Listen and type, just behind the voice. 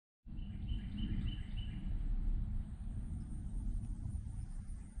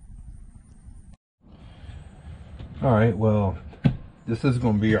All right, well, this is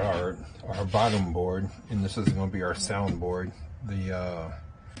going to be our bottom board, and this is going to be our soundboard. The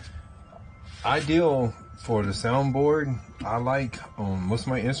ideal for the soundboard, I like on most of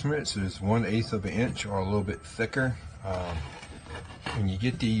my instruments is 1/8 of an inch or a little bit thicker. When you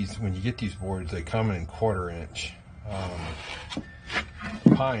get these boards, they come in 1/4 inch.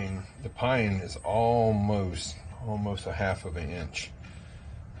 The pine is almost a 1/2 of an inch.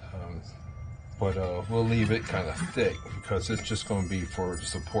 But we'll leave it kind of thick because it's just going to be for the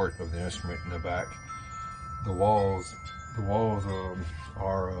support of the instrument in the back. The walls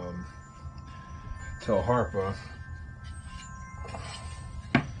are Talharpa.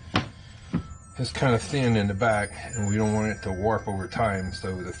 It's kind of thin in the back, and we don't want it to warp over time.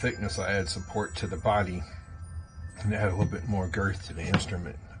 So the thickness will add support to the body and add a little bit more girth to the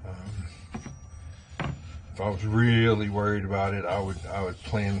instrument. If I was really worried about it, I would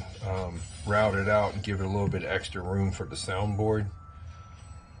plan route it out and give it a little bit extra room for the soundboard,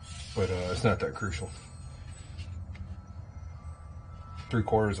 but it's not that crucial.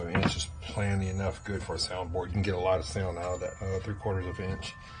 3/4 of an inch is plenty enough good for a soundboard. You can get a lot of sound out of that 3/4 of an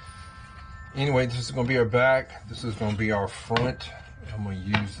inch. Anyway, this is going to be our back. This is going to be our front. I'm going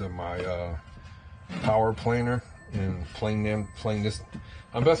to use my power planer and playing this.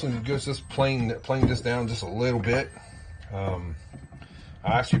 I'm basically just playing this down just a little bit.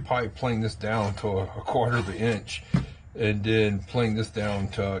 I actually probably playing this down to a 1/4 of an inch, and then playing this down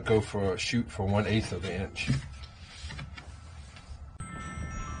to go for a shoot for 1/8 of an inch.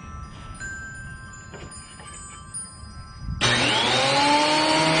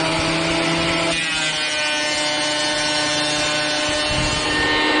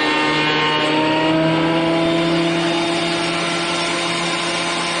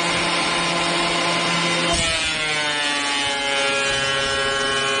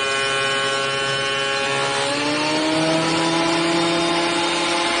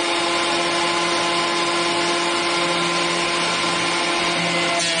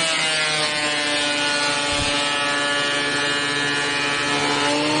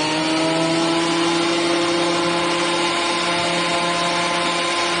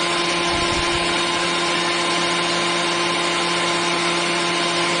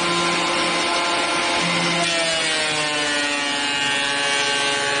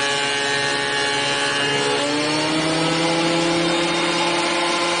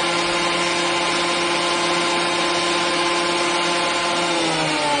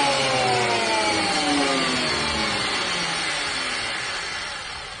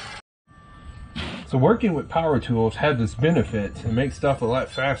 So working with power tools has its benefits and makes stuff a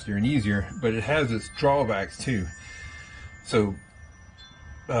lot faster and easier, but it has its drawbacks too. So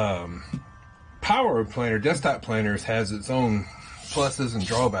power planer, desktop planners has its own pluses and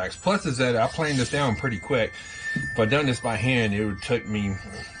drawbacks. Plus is that I plane this down pretty quick. If I'd done this by hand, it would take me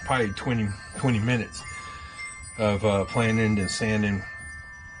probably 20 minutes of planing and sanding.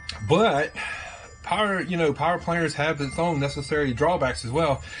 But power planners have its own necessary drawbacks as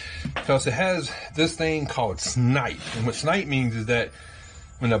well, because it has this thing called snipe. And what snipe means is that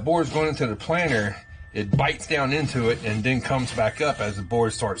when the board's going into the planner, it bites down into it and then comes back up as the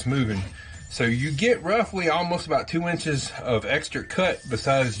board starts moving. So you get roughly almost about 2 inches of extra cut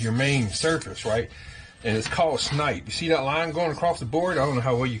besides your main surface, right? And it's called snipe. You see that line going across the board? I don't know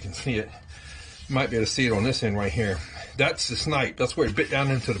how well you can see it. You might be able to see it on this end right here. That's the snipe. That's where it bit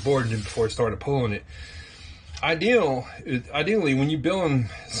down into the board before it started pulling it. Ideally, when you're building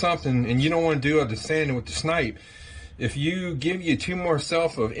something and you don't want to do the sanding with the snipe, if you give you 2 more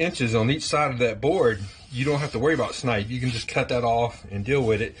of inches on each side of that board, you don't have to worry about snipe. You can just cut that off and deal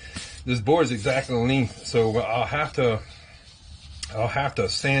with it. This board is exactly the length, so I'll have to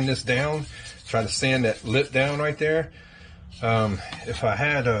sand this down. Try to sand that lip down right there. If I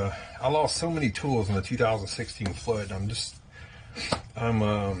had I lost so many tools in the 2016 flood. I'm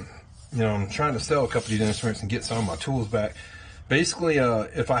trying to sell a couple of these instruments and get some of my tools back. Basically,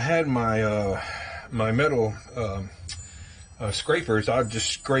 if I had my my metal scrapers, I'd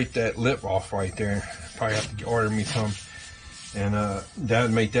just scrape that lip off right there. Probably have to order me some, and that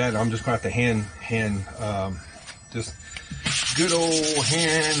would make that. I'm just going to have to just good old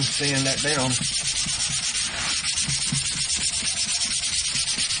hand sand that down.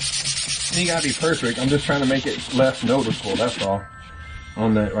 You gotta be perfect. I'm just trying to make it less noticeable, that's all.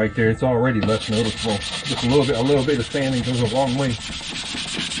 On that right there, it's already less noticeable. Just a little bit of sanding goes a long way.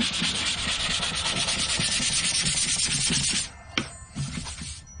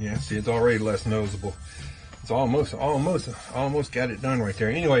 Yeah, see, it's already less noticeable. It's almost got it done right there.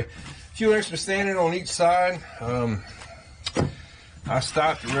 Anyway, a few extra sanding on each side. I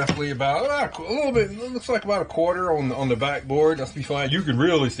stopped roughly about a little bit. It looks like about a quarter on the backboard. That's be fine. You can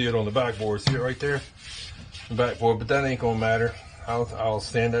really see it on the backboard. See it right there, the backboard. But that ain't gonna matter. I'll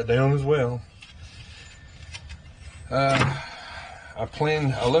sand that down as well. I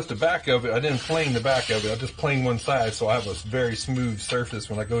left the back of it. I didn't plane the back of it. I just planed one side, so I have a very smooth surface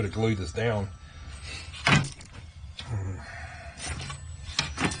when I go to glue this down.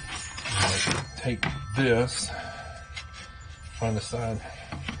 Take this, find the side,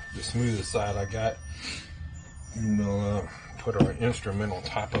 the smoothest side I got, and we'll put our instrument on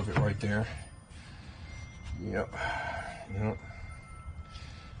top of it right there. Yep.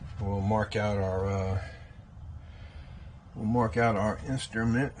 We'll mark out our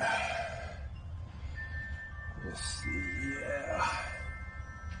instrument. Let's see. Yeah.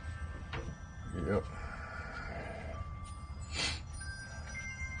 Yep.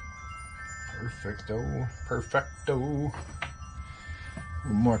 Perfecto.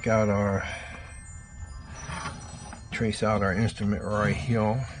 We'll trace out our instrument right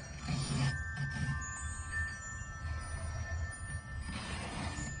here.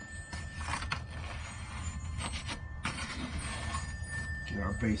 Get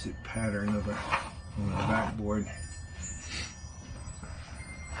our basic pattern on the backboard.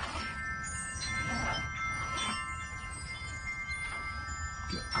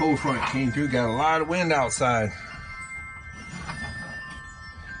 Cold front came through, got a lot of wind outside.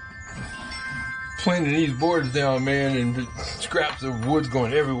 Planing these boards down, man, and scraps of wood's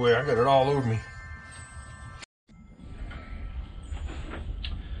going everywhere. I got it all over me.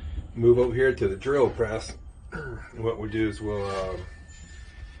 Move over here to the drill press. What we do is we'll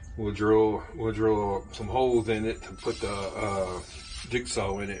drill some holes in it to put the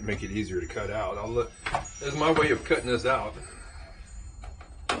jigsaw in it and make it easier to cut out. This is my way of cutting this out.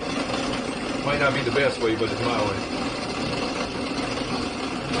 Might not be the best way, but it's my way.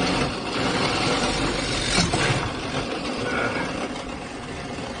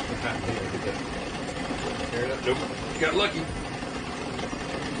 Nope. Got lucky.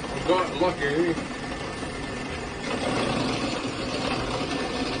 Got lucky.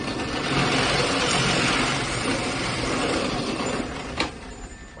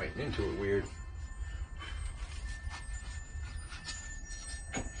 Biting into it weird.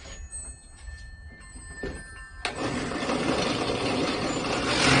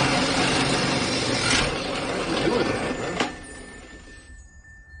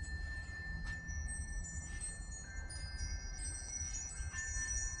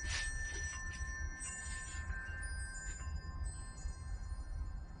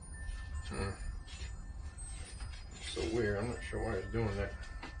 So weird. I'm not sure why it's doing that.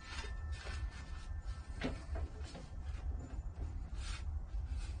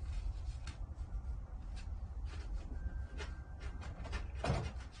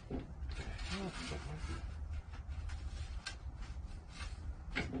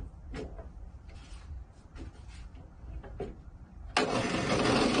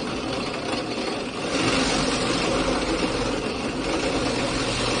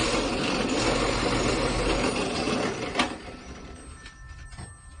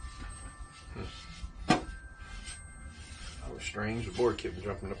 Strange, the board kept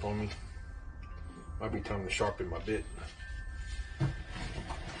jumping up on me. Might be time to sharpen my bit.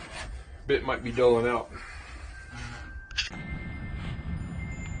 Bit might be dulling out.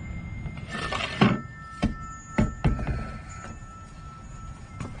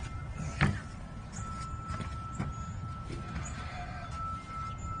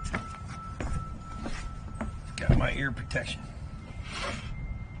 Got my ear protection.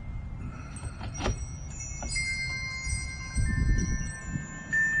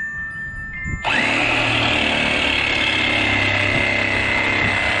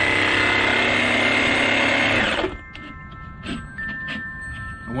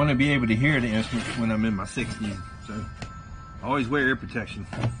 I want to be able to hear the instrument when I'm in my 60s, so I always wear ear protection.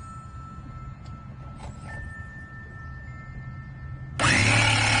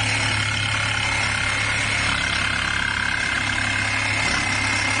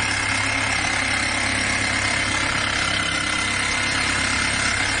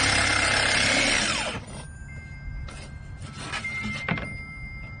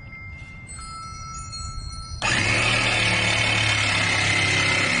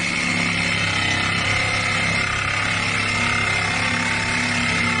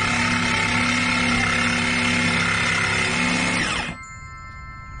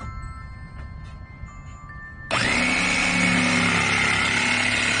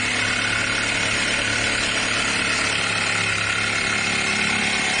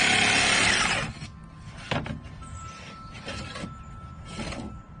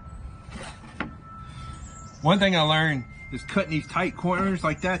 One thing I learned is cutting these tight corners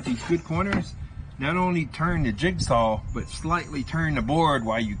like that, these good corners, not only turn the jigsaw, but slightly turn the board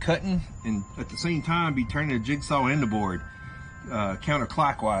while you're cutting, and at the same time be turning the jigsaw and the board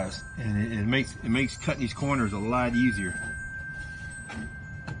counterclockwise, and it makes cutting these corners a lot easier.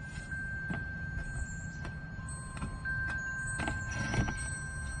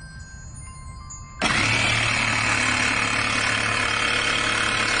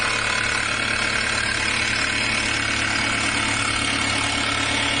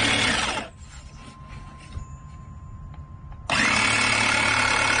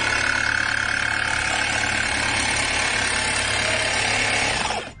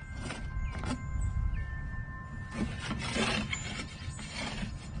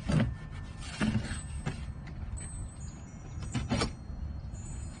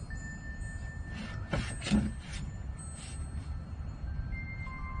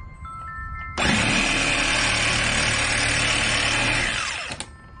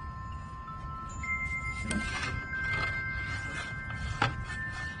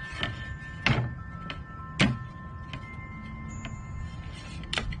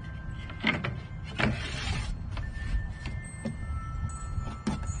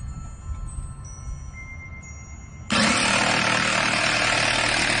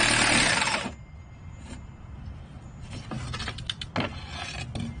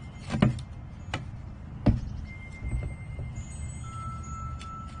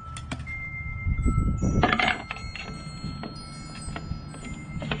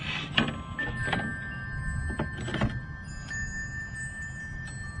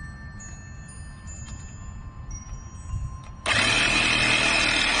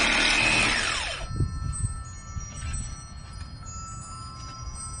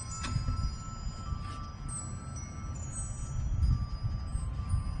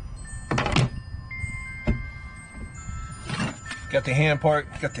 Got the hand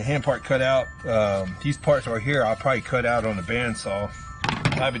part cut out. These parts right here I'll probably cut out on the bandsaw.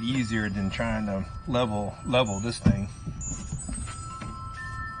 Have it easier than trying to level this thing.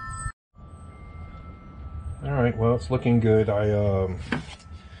 All right, well, it's looking good.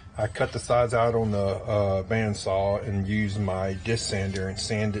 I cut the sides out on the bandsaw and used my disc sander and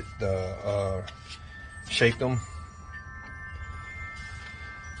sanded shaped them.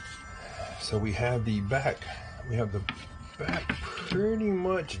 So we have the back pretty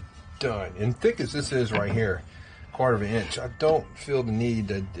much done. And thick as this is right here, 1/4 inch, I don't feel the need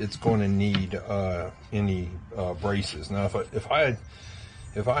that it's going to need any braces. Now, if I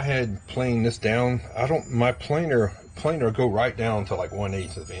had planed this down, my planer go right down to like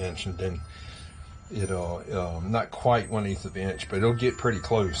 1/8 of an inch, and then it'll not quite 1/8 of an inch, but it'll get pretty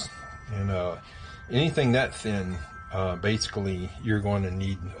close. And anything that thin, basically you're going to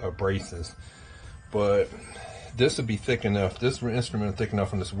need braces. But this will be thick enough. This instrument is thick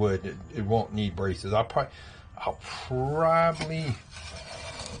enough on this wood. It won't need braces. I'll probably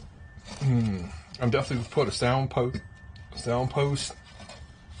I'm definitely put a sound post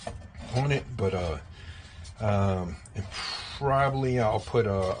on it, but and probably I'll put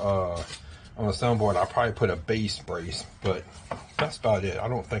on the soundboard. I'll probably put a base brace, but that's about it. I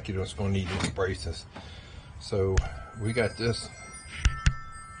don't think it's going to need any braces. So we got this.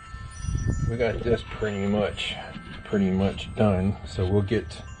 We got this pretty much done. So we'll get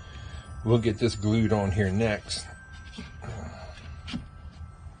this glued on here next,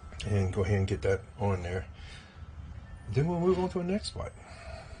 and go ahead and get that on there. Then we'll move on to the next spot.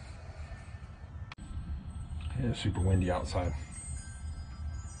 It's super windy outside.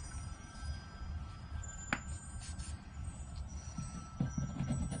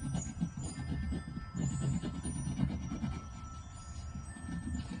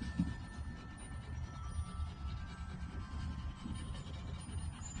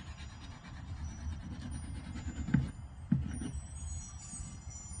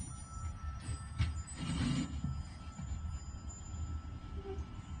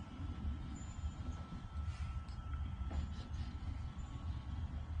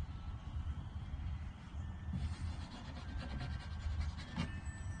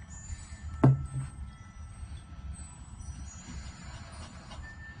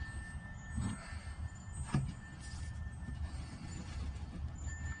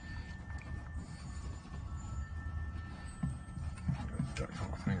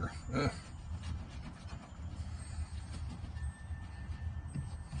 On my finger.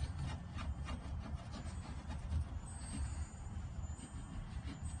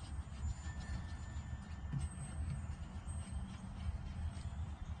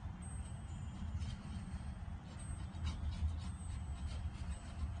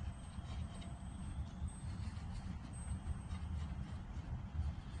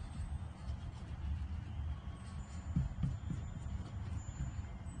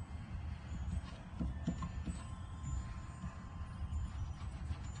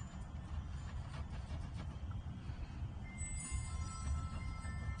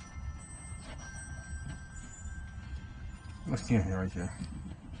 Let's get here right there.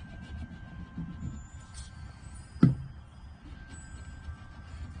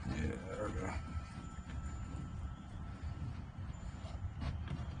 Yeah, there we go.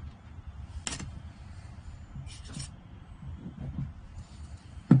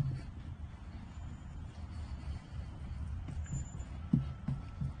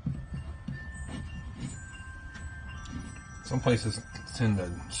 Some places tend to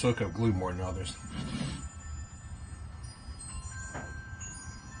soak up glue more than others.